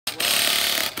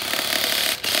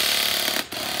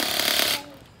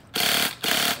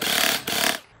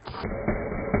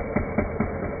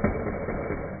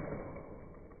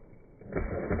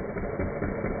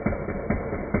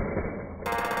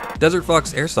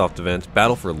DesertFox Airsoft event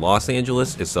Battle for Los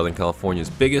Angeles is Southern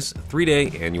California's biggest 3-day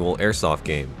annual airsoft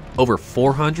game. Over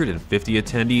 450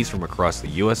 attendees from across the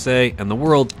USA and the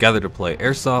world gather to play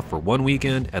airsoft for one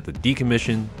weekend at the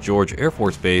decommissioned George Air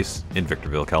Force Base in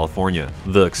Victorville, California.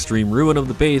 The extreme ruin of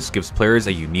the base gives players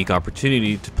a unique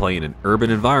opportunity to play in an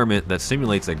urban environment that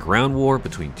simulates a ground war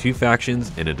between two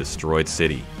factions in a destroyed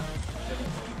city.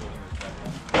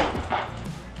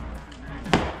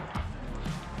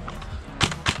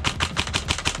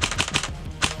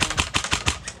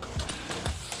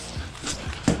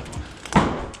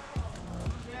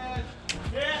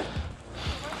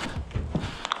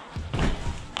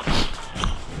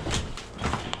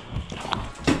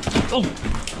 Oh!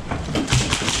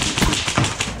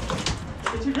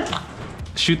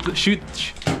 Shoot.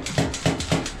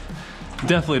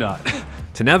 Definitely not.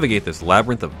 To navigate this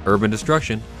labyrinth of urban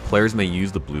destruction, players may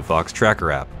use the Blue Fox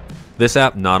Tracker app. This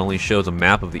app not only shows a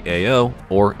map of the AO,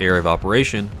 or area of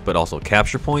operation, but also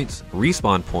capture points,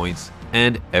 respawn points,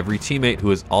 and every teammate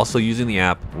who is also using the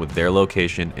app with their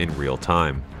location in real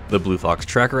time. The Blue Fox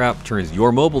Tracker app turns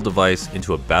your mobile device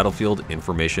into a battlefield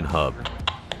information hub.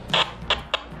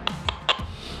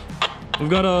 We've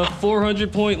got a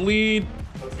 400-point lead.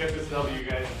 Let's get this W,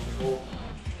 guys. Cool.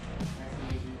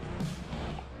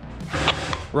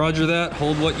 Roger that.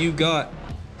 Hold what you got.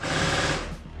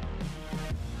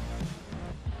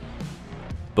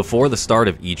 Before the start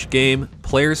of each game,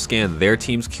 players scan their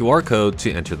team's QR code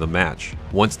to enter the match.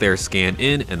 Once they're scanned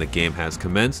in and the game has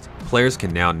commenced, players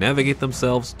can now navigate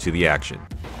themselves to the action.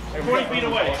 20 feet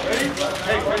away. Ready?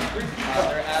 Hey, ready?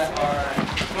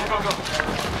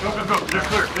 Go. They're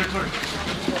clear.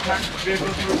 Attack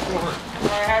vehicles move forward.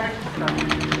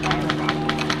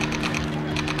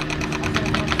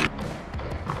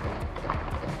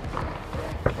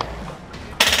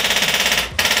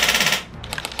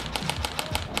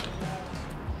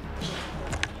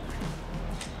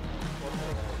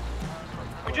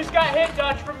 We just got hit,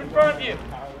 Dutch, from in front of you.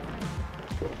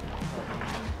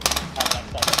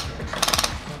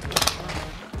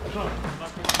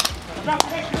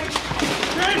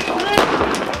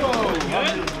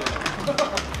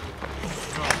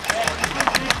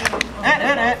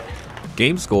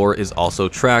 Game score is also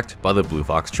tracked by the Blue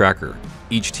Fox Tracker.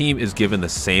 Each team is given the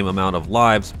same amount of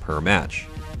lives per match.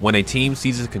 When a team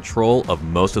seizes control of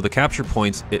most of the capture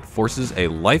points, it forces a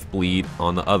life bleed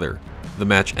on the other. The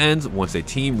match ends once a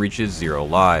team reaches 0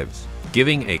 lives.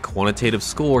 Giving a quantitative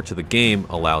score to the game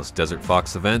allows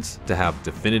DesertFox events to have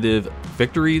definitive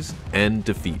victories and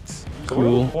defeats.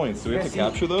 Cool. Points. Do we have to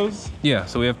capture those? Yeah,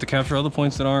 so we have to capture all the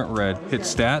points that aren't red. Hit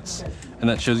stats, and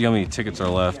that shows you how many tickets are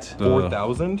left.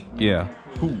 4,000? Yeah.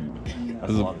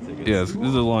 That's a lot of tickets. Yeah, this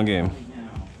is a long game.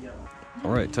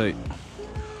 All right, tight.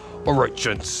 All right,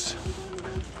 gents.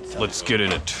 Let's get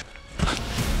in it.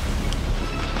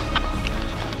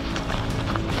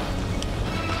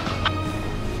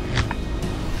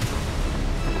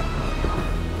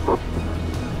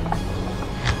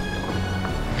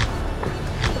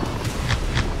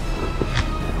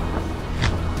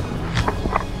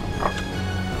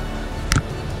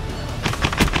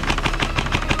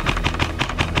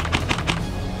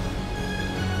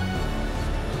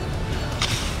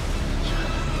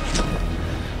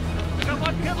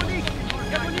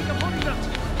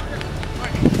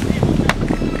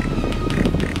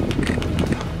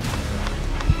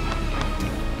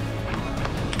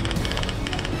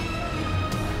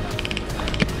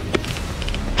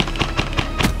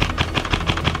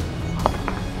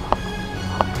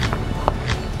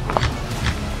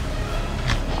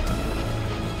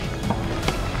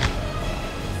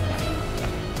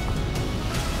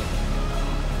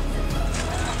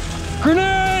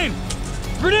 Grenade!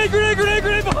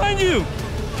 Grenade behind you!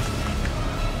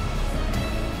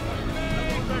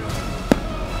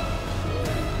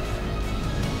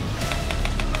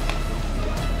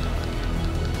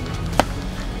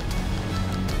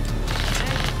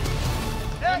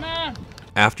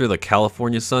 After the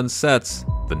California sun sets,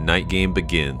 the night game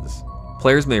begins.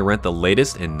 Players may rent the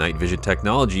latest in night vision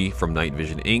technology from Night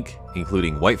Vision Inc.,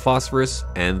 including white phosphorus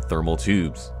and thermal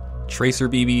tubes. Tracer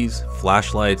BBs,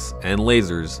 flashlights, and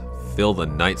lasers fill the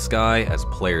night sky as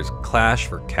players clash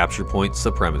for capture point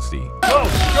supremacy. Go!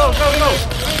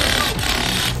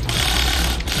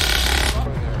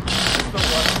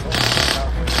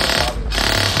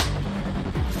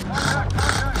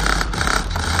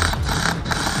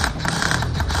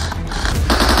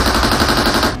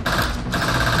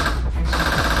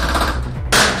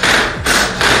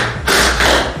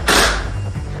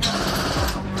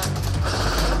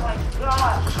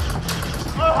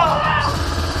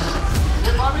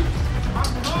 Hey, Bobby. I'm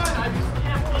good. I just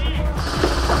can't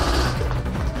believe.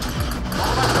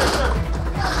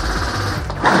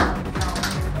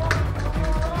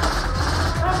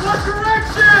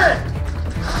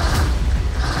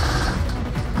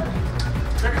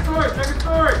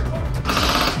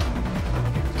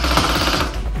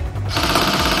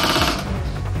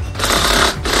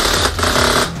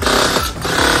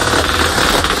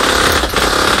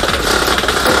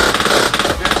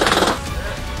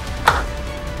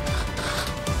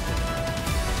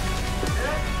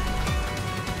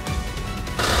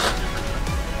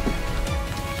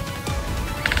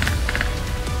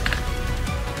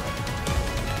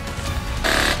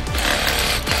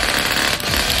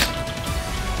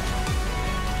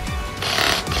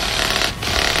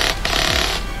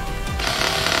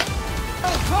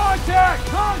 Contact!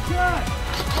 Contact!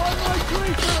 On my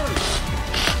creatures!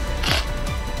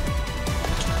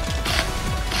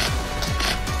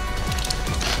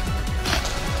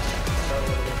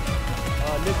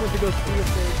 Nick went to go see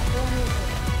if they...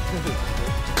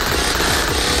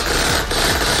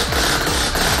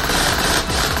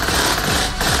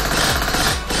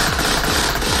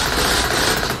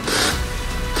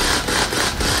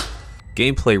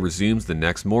 Gameplay resumes the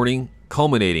next morning,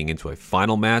 culminating into a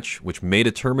final match which may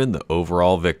determine the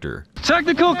overall victor.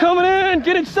 Technical coming in!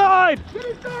 Get inside! Get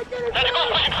inside! Get inside! Technical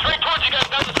pushing straight towards you guys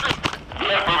down the street!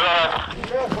 Yeah,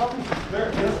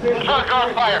 truck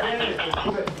on fire!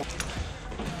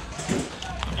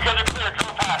 You guys are clear,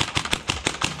 come past.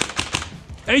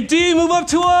 Hey D, move up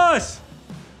to us!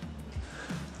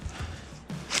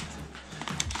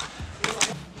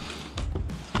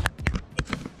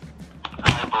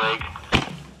 Blake.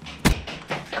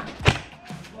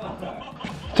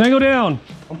 Tango down!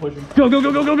 I'm pushing. Go, go,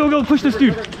 go, go, go, go, go! Push this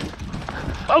dude!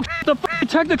 Oh, the f***ing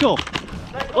technical!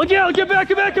 Look out! Get back!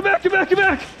 Get back! Get back! Get back! Get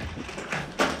back!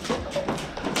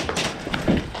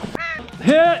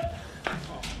 Hit!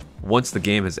 Once the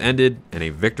game has ended and a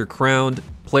victor crowned,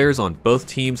 players on both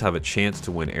teams have a chance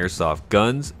to win airsoft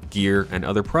guns, gear, and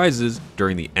other prizes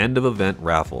during the end of event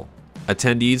raffle.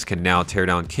 Attendees can now tear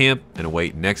down camp and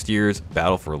await next year's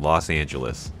Battle for Los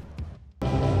Angeles.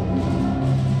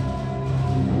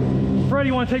 Fred,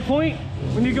 you want to take point?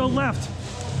 We need to go left.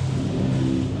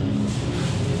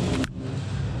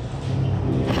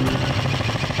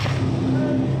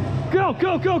 Go,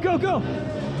 go, go, go, go!